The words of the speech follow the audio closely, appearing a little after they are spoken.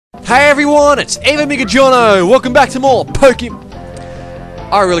Hey everyone, it's Ava Migajono. Welcome back to more Pokemon.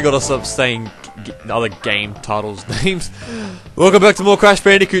 I really gotta stop saying other game titles names. Welcome back to more Crash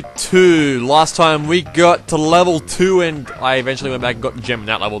Bandicoot 2. Last time we got to level 2 and I eventually went back and got the gem in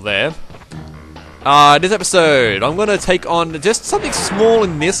that level there. This episode, I'm gonna take on just something small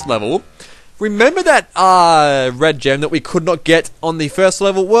in this level. Remember that red gem that we could not get on the first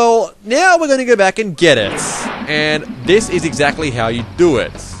level? Well, now we're gonna go back and get it. And this is exactly how you do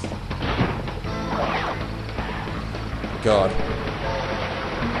it. God.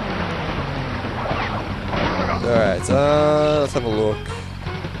 Alright, let's have a look.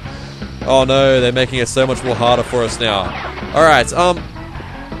 Oh no, they're making it so much more harder for us now. Alright,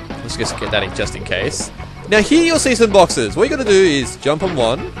 let's just get that in just in case. Now here you'll see some boxes. What you're gonna do is jump on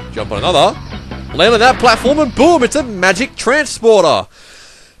one, jump on another, land on that platform, and boom, it's a magic transporter.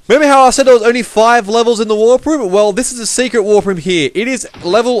 Remember how I said there was only 5 levels in the warp room? Well, this is a secret warp room here. It is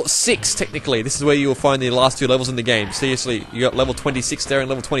level 6, technically. This is where you will find the last 2 levels in the game. Seriously, you got level 26 there and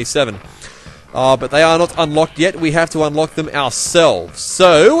level 27. But they are not unlocked yet. We have to unlock them ourselves.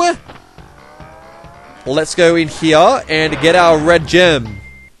 So, let's go in here and get our red gem.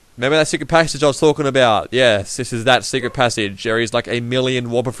 Remember that secret passage I was talking about? Yes, this is that secret passage. There is like 1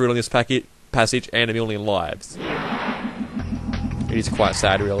 million Whopper fruit on this passage and 1 million lives. It is quite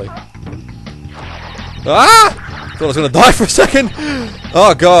sad, really. Ah! Thought I was gonna die for a second.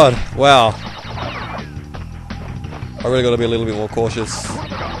 Oh god! Wow. I really gotta be a little bit more cautious.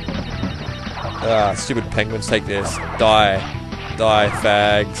 Ah, stupid penguins, take this. Die, die,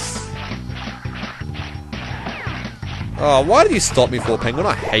 fags. Oh, why did you stop me for, penguin?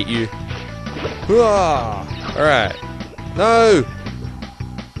 I hate you. Ah! All right. No.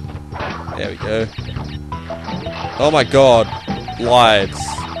 There we go. Oh my god. Lives.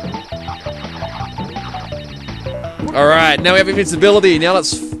 Alright, now we have invincibility. Now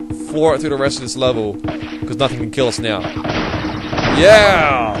let's floor it through the rest of this level. Because nothing can kill us now.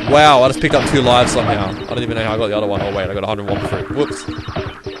 Yeah! Wow, I just picked up 2 lives somehow. I don't even know how I got the other one. Oh wait, I got 101 for it. Whoops.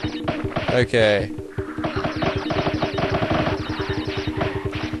 Okay.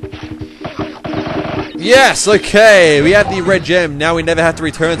 Yes, okay! We have the red gem. Now we never have to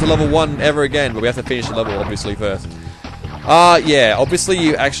return to level 1 ever again. But we have to finish the level, obviously, first. Yeah, obviously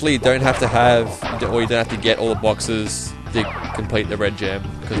you actually don't have to have, or you don't have to get all the boxes to complete the red gem,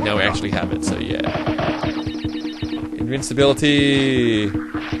 because now we actually have it, so yeah. Invincibility!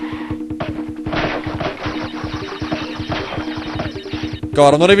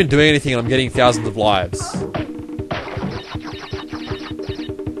 God, I'm not even doing anything and I'm getting thousands of lives.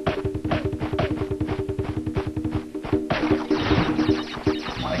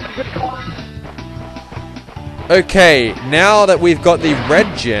 Okay, now that we've got the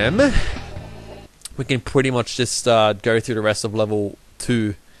red gem, we can pretty much just go through the rest of level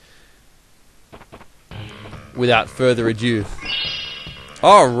 2 without further ado.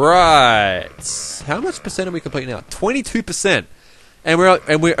 Alright, how much percent are we complete now? 22%, and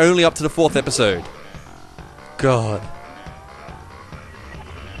we're only up to the 4th episode. God.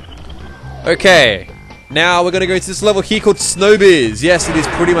 Okay. Now we're going to go to this level here called Snowbiz. Yes, it is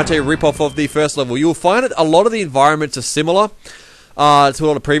pretty much a rip-off of the first level. You'll find that a lot of the environments are similar to a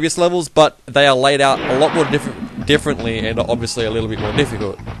lot of previous levels, but they are laid out a lot more differently and obviously a little bit more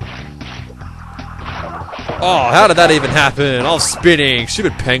difficult. Oh, how did that even happen? I was spinning.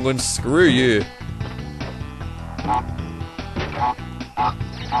 Stupid penguin, screw you.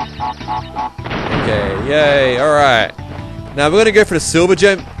 Okay, yay, alright. Now we're going to go for the silver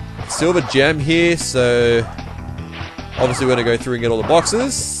gem here, so obviously we're going to go through and get all the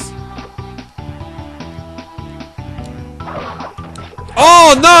boxes.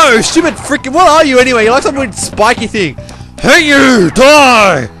 Oh no! Stupid freaking, what are you anyway? You're like some weird spiky thing. Hate you!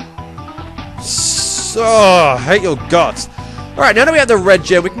 Die! So, I hate your guts. Alright, now that we have the red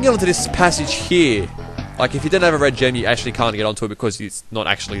gem, we can get onto this passage here. Like, if you didn't have a red gem, you actually can't get onto it because it's not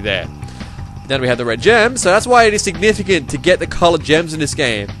actually there. Now we have the red gem, so that's why it is significant to get the colored gems in this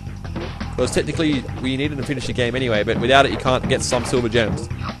game. Because technically, we need it to finish the game anyway, but without it, you can't get some silver gems.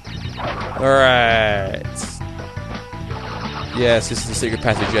 Alright. Yes, this is the secret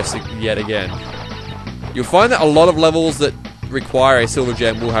passage yet again. You'll find that a lot of levels that require a silver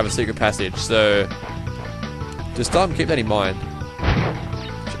gem will have a secret passage, so just keep that in mind.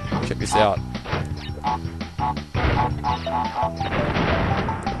 Check this out.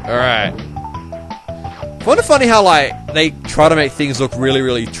 Alright. I find it funny how, like, they try to make things look really,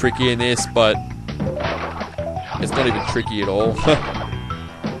 really tricky in this, but it's not even tricky at all.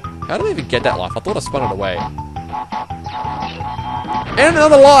 How did I even get that life? I thought I spun it away. And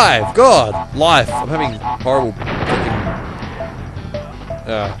another life! God! Life! I'm having horrible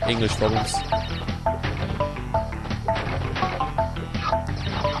English problems.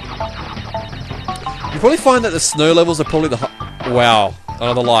 You probably find that the snow levels are probably the wow,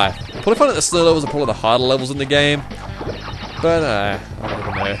 another lie. You probably find that the snow levels are probably the harder levels in the game. But I don't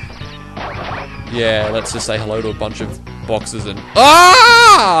even know. Yeah, let's just say hello to a bunch of boxes and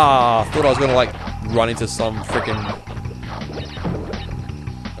ah! Thought I was gonna like run into some freaking.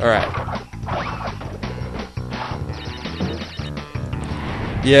 All right.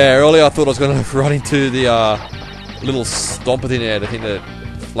 Yeah, earlier I thought I was gonna run into the little stomper thing there, the thing that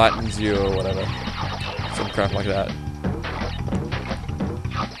flattens you or whatever. Some crap like that.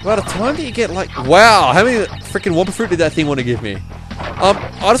 By the time that you get like, wow, how many freaking Wumpa Fruit did that thing want to give me? I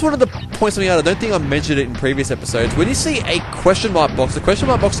just wanted to point something out. I don't think I mentioned it in previous episodes. When you see a question mark box, the question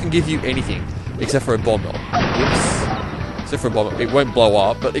mark box can give you anything except for a bomb melt. Oops. Except for a bomb melt. It won't blow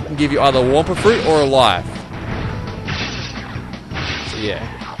up, but it can give you either Wumpa Fruit or a life. So yeah.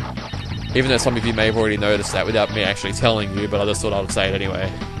 Even though some of you may have already noticed that without me actually telling you, but I just thought I would say it anyway.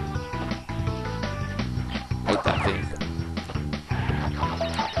 Hate that thing.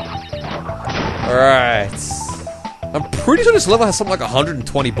 Alright. I'm pretty sure this level has something like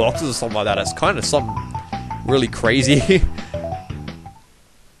 120 boxes or something like that. It's kind of something really crazy.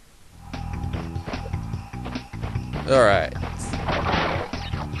 Alright.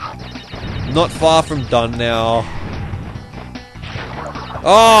 Not far from done now.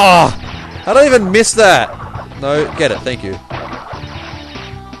 Oh! I don't even miss that! No, get it, thank you.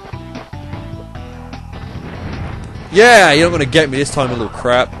 Yeah, you're not gonna get me this time, you little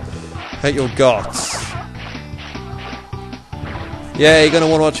crap. Hate your guts. Yeah, you're gonna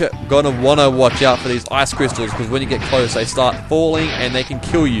wanna watch out for these ice crystals, because when you get close, they start falling and they can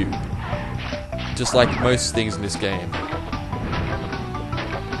kill you, just like most things in this game.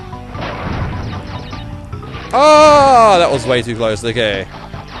 Oh, that was way too close. Okay,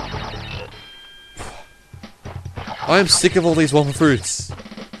 I am sick of all these Wumpa Fruits.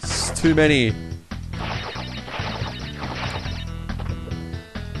 It's too many.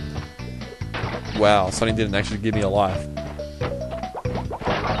 Wow, Sonny didn't actually give me a life.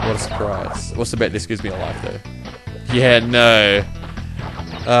 What a surprise. What's the bet this gives me a life, though? Yeah, no.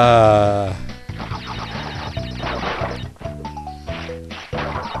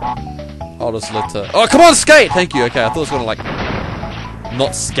 I'll just let her... Oh, come on, skate! Thank you. Okay, I thought it was going to, like,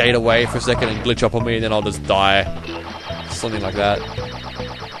 not skate away for a second and glitch up on me, and then I'll just die. Something like that.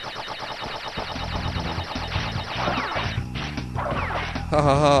 Ha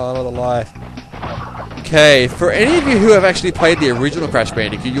ha ha, another life. Okay, for any of you who have actually played the original Crash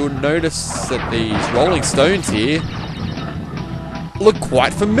Bandicoot, you'll notice that these rolling stones here look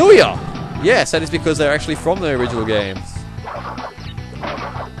quite familiar. Yes, that is because they're actually from the original games.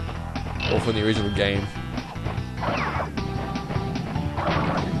 Or from the original game.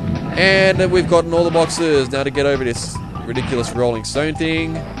 And we've gotten all the boxes. Now to get over this ridiculous rolling stone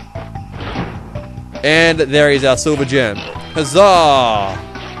thing. And there is our silver gem. Huzzah!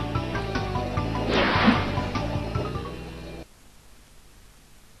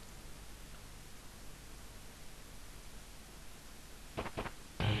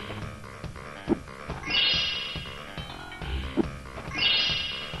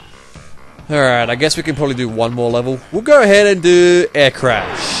 Alright, I guess we can probably do one more level. We'll go ahead and do Air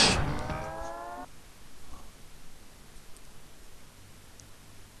Crash.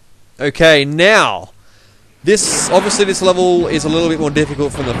 Okay, now, obviously this level is a little bit more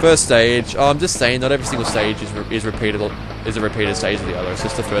difficult from the first stage. I'm just saying, not every single stage is a repeated stage of the other. It's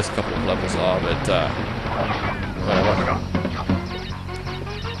just the first couple of levels are, but whatever.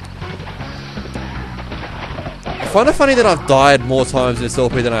 I find it funny that I've died more times in this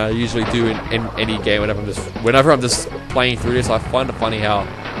LP than I usually do in any game. Whenever I'm just playing through this, I find it funny how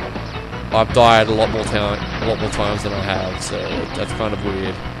I've died a lot more times than I have. So that's kind of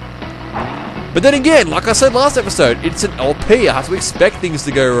weird. But then again, like I said last episode, it's an LP. I have to expect things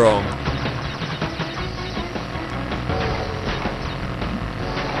to go wrong.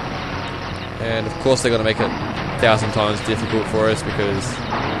 And of course, they're going to make it 1,000 times difficult for us because.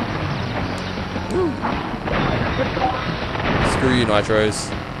 Woo. Screw you, Nitros.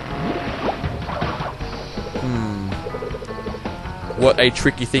 What a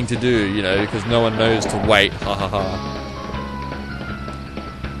tricky thing to do, you know, because no one knows to wait. Ha ha ha.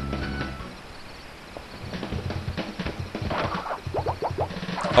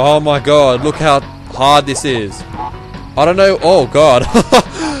 Oh my god, look how hard this is. I don't know. Oh god.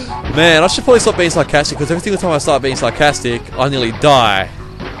 Man, I should probably stop being sarcastic because every single time I start being sarcastic, I nearly die.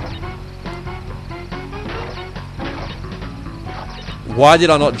 Why did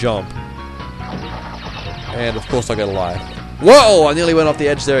I not jump? And of course I get a life. Whoa! I nearly went off the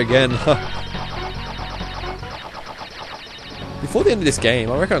edge there again. Before the end of this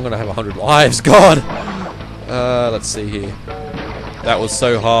game, I reckon I'm going to have 100 lives. God! Let's see here. That was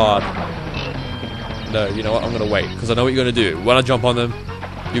so hard. No, you know what? I'm going to wait, because I know what you're going to do. When I jump on them,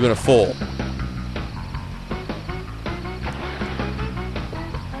 you're going to fall.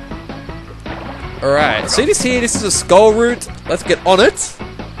 Alright, see this here? This is a skull route. Let's get on it.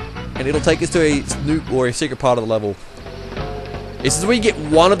 And it'll take us to a new or a secret part of the level. This is where you get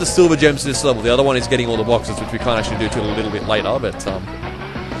one of the silver gems in this level. The other one is getting all the boxes, which we can't actually do till a little bit later, but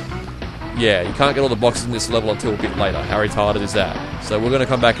yeah, you can't get all the boxes in this level until a bit later. How retarded is that? So we're going to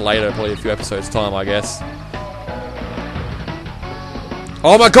come back later, probably a few episodes time, I guess.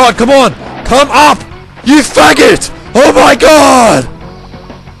 Oh my god, come on! Come up! You faggot! Oh my god!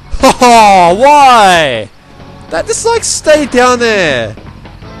 Oh, why? That just like stayed down there.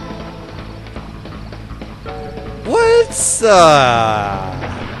 What? I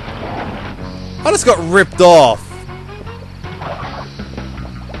just got ripped off.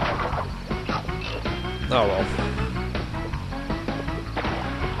 Oh well.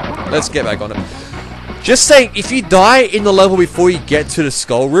 Let's get back on it. Just saying, if you die in the level before you get to the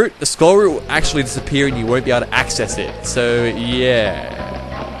skull route will actually disappear and you won't be able to access it. So yeah.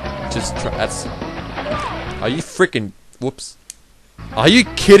 Just try, that's... Are you freaking... Whoops. Are you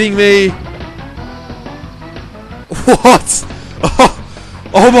kidding me? What?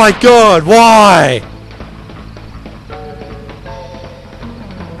 Oh my god, why?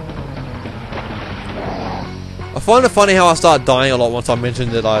 I find it funny how I start dying a lot once I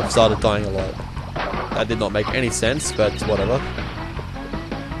mentioned that I've started dying a lot. That did not make any sense, but whatever.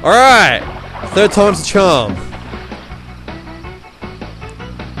 Alright! Third time's the charm.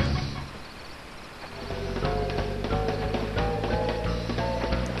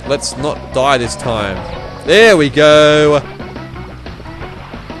 Let's not die this time. There we go!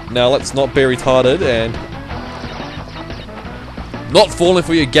 Now let's not be retarded and... not falling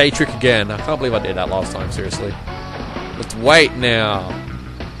for your gay trick again. I can't believe I did that last time, seriously. Let's wait now.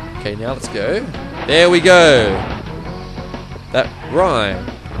 Okay, now let's go. There we go! That rhyme.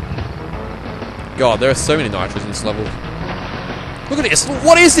 God, there are so many nitros in this level. Look at this!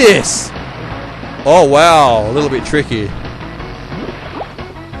 What is this? Oh wow, a little bit tricky.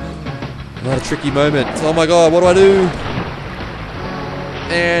 Another tricky moment. Oh my god, what do I do?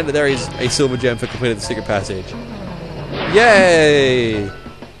 And there is a silver gem for completing the secret passage. Yay!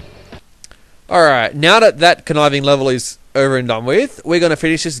 Alright, now that that conniving level is over and done with, we're going to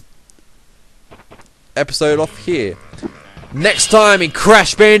finish this episode off here. Next time in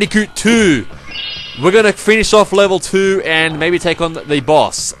Crash Bandicoot 2, we're going to finish off level 2 and maybe take on the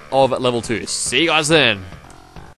boss of level 2. See you guys then.